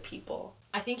know other people.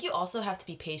 I think you also have to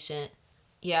be patient.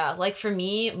 Yeah, like for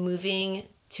me, moving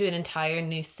to an entire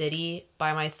new city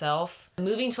by myself,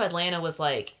 moving to Atlanta was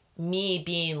like me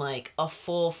being like a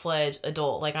full-fledged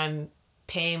adult. Like, I'm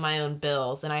paying my own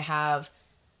bills and I have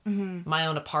my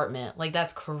own apartment. Like,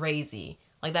 that's crazy.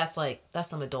 Like, that's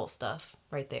some adult stuff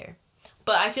right there.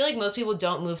 But I feel like most people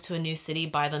don't move to a new city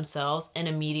by themselves and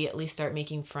immediately start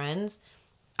making friends.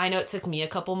 I know it took me a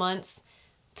couple months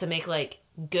to make like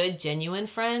good, genuine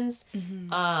friends.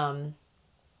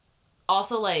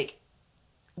 Also, like,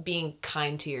 being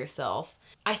kind to yourself.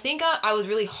 I think I was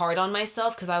really hard on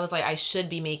myself because I was like, I should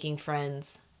be making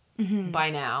friends by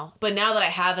now. But now that I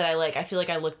have it, I feel like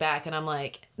I look back and I'm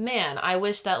like, man, I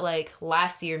wish that like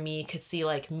last year me could see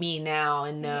like me now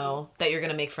and know that you're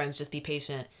gonna make friends. Just be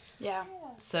patient. Yeah.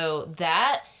 So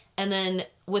that, and then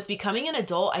with becoming an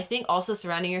adult, I think also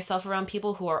surrounding yourself around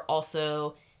people who are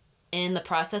also in the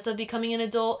process of becoming an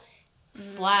adult,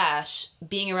 /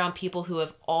 being around people who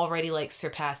have already like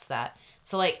surpassed that.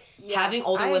 So like having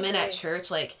older women at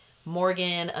church, like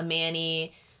Morgan,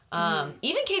 Amani,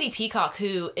 even Katie Peacock,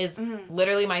 who is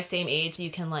literally my same age. You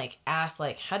can like ask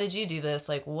like, how did you do this?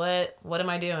 Like, what am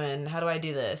I doing? How do I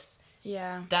do this?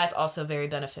 Yeah. That's also very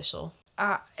beneficial.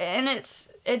 And it's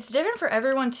different for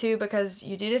everyone too, because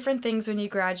you do different things when you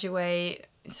graduate.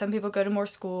 Some people go to more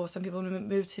school. Some people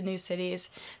move to new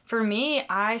cities. For me,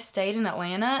 I stayed in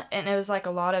Atlanta, and it was like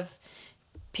a lot of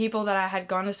people that I had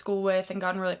gone to school with and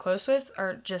gotten really close with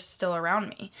are just still around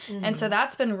me. And so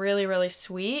that's been really, really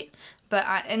sweet.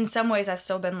 But in some ways, I've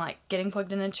still been like getting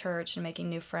plugged into church and making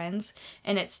new friends.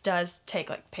 And it does take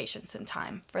like patience and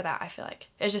time for that, I feel like.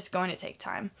 It's just going to take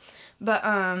time. But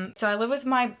so I live with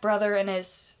my brother and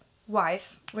his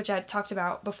wife, which I talked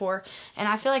about before. And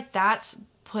I feel like that's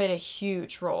played a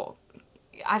huge role.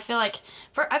 I feel like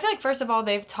first of all,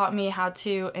 they've taught me how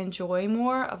to enjoy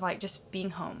more of like just being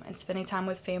home and spending time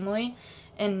with family,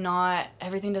 and not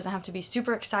everything doesn't have to be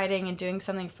super exciting and doing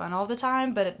something fun all the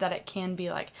time, but that it can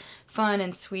be like fun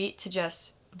and sweet to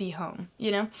just be home,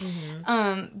 you know?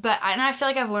 But I feel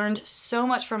like I've learned so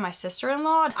much from my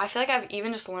sister-in-law. I feel like I've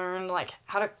even just learned like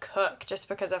how to cook just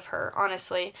because of her,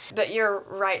 honestly. But you're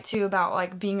right too about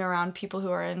like being around people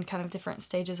who are in kind of different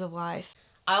stages of life.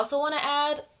 I also want to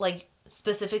add, like,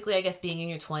 specifically, I guess, being in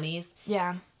your 20s.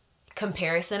 Yeah.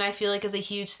 Comparison, I feel like, is a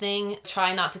huge thing.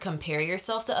 Try not to compare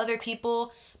yourself to other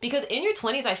people. Because in your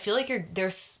 20s, I feel like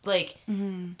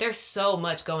there's so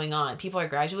much going on. People are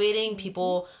graduating.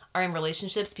 People are in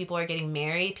relationships. People are getting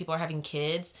married. People are having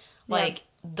kids. Like,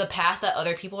 the path that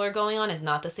other people are going on is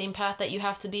not the same path that you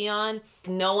have to be on.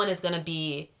 No one is going to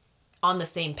be on the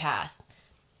same path.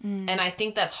 And I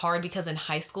think that's hard because in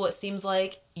high school it seems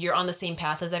like you're on the same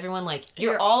path as everyone. Like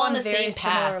you're all on the same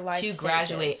path to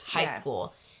graduate high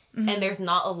school. And there's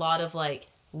not a lot of like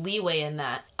leeway in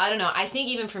that. I don't know. I think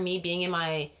even for me being in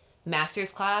my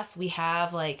master's class, we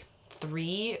have like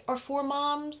 3 or 4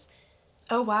 moms.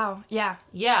 Oh, wow. Yeah.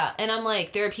 Yeah. And I'm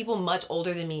like, there are people much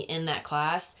older than me in that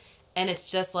class. And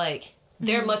it's just like,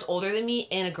 they're much older than me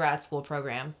in a grad school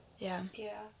program. Yeah.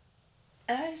 Yeah.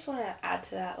 And I just want to add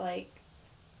to that, like,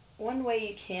 one way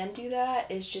you can do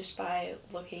that is just by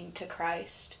looking to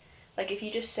Christ. Like, if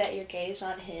you just set your gaze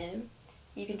on Him,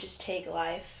 you can just take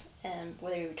life, and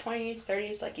whether you're 20s,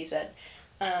 30s, like you said,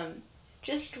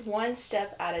 just one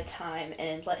step at a time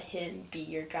and let Him be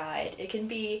your guide. It can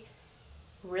be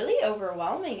really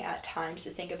overwhelming at times to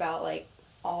think about, like,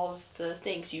 all of the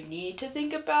things you need to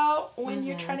think about when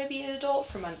you're trying to be an adult,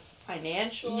 from a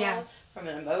financial, from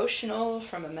an emotional,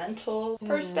 from a mental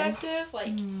perspective.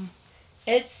 Like,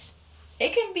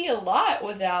 it can be a lot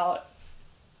without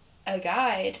a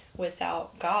guide,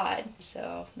 without God.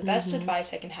 So the best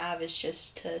advice I can have is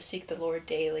just to seek the Lord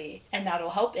daily, and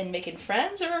that'll help in making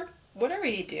friends or whatever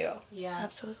you do. Yeah,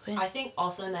 absolutely. I think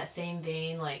also in that same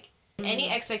vein, like,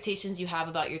 any expectations you have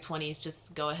about your 20s,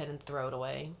 just go ahead and throw it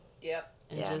away. Yep.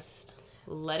 And just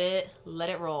let it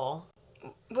roll.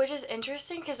 Which is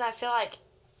interesting because I feel like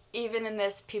even in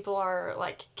this, people are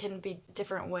like, can be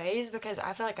different ways, because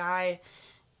I feel like I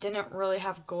didn't really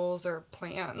have goals or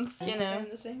plans, you know? I'm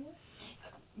the same way.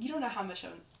 You don't know how much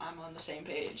I'm on the same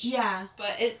page. Yeah.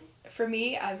 But for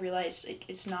me, I realized, like,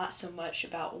 it's not so much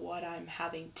about what I'm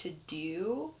having to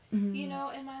do, you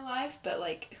know, in my life, but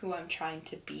like who I'm trying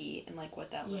to be and like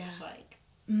what that looks like.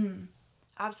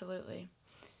 Absolutely.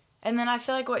 And then I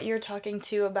feel like what you're talking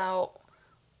about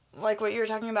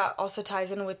also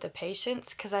ties in with the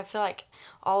patience, because I feel like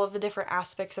all of the different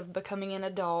aspects of becoming an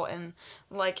adult, and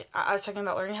like I was talking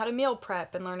about learning how to meal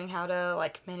prep and learning how to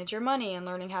like manage your money and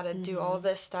learning how to do all of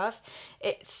this stuff.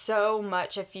 It's so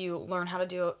much if you learn how to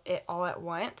do it all at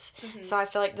once. So I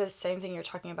feel like the same thing you're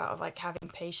talking about of like having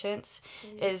patience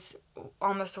is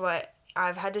almost what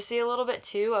I've had to see a little bit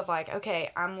too, of like,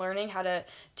 okay, I'm learning how to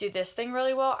do this thing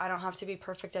really well. I don't have to be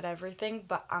perfect at everything,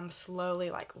 but I'm slowly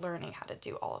like learning how to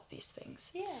do all of these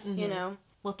things. Yeah. You know?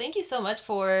 Well, thank you so much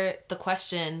for the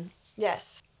question.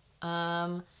 Yes.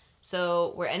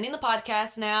 So we're ending the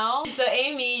podcast now. So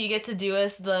Aimee, you get to do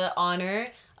us the honor.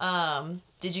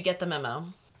 Did you get the memo?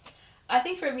 I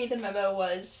think for me the memo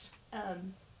was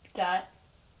that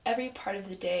every part of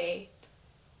the day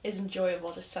is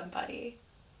enjoyable to somebody.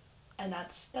 And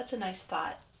that's a nice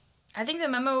thought. I think the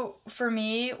memo for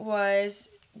me was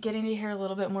getting to hear a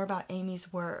little bit more about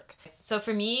Aimee's work. So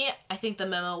for me, I think the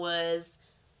memo was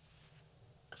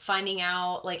finding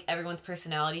out like everyone's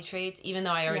personality traits, even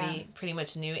though I already pretty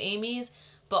much knew Aimee's,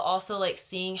 but also like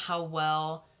seeing how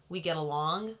well we get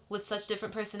along with such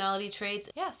different personality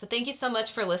traits. Yeah, so thank you so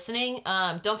much for listening.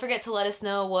 Don't forget to let us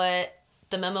know what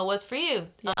the memo was for you.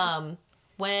 Yes.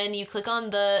 When you click on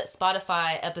the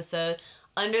Spotify episode,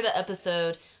 under the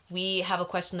episode, we have a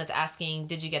question that's asking,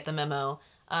 did you get the memo?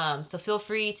 So feel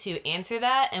free to answer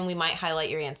that, and we might highlight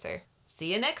your answer.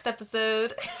 See you next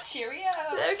episode. Cheerio.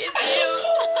 Okay, see you.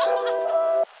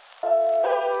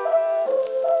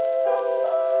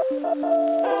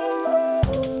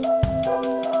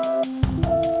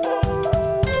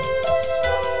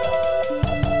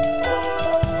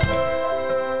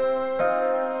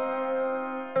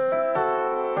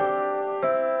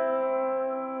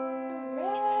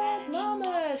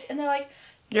 And they're like,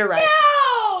 you're right.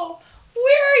 No!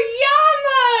 We're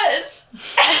llamas!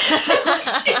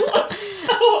 She looked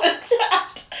so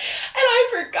attacked. And I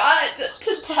forgot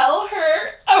to tell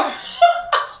her.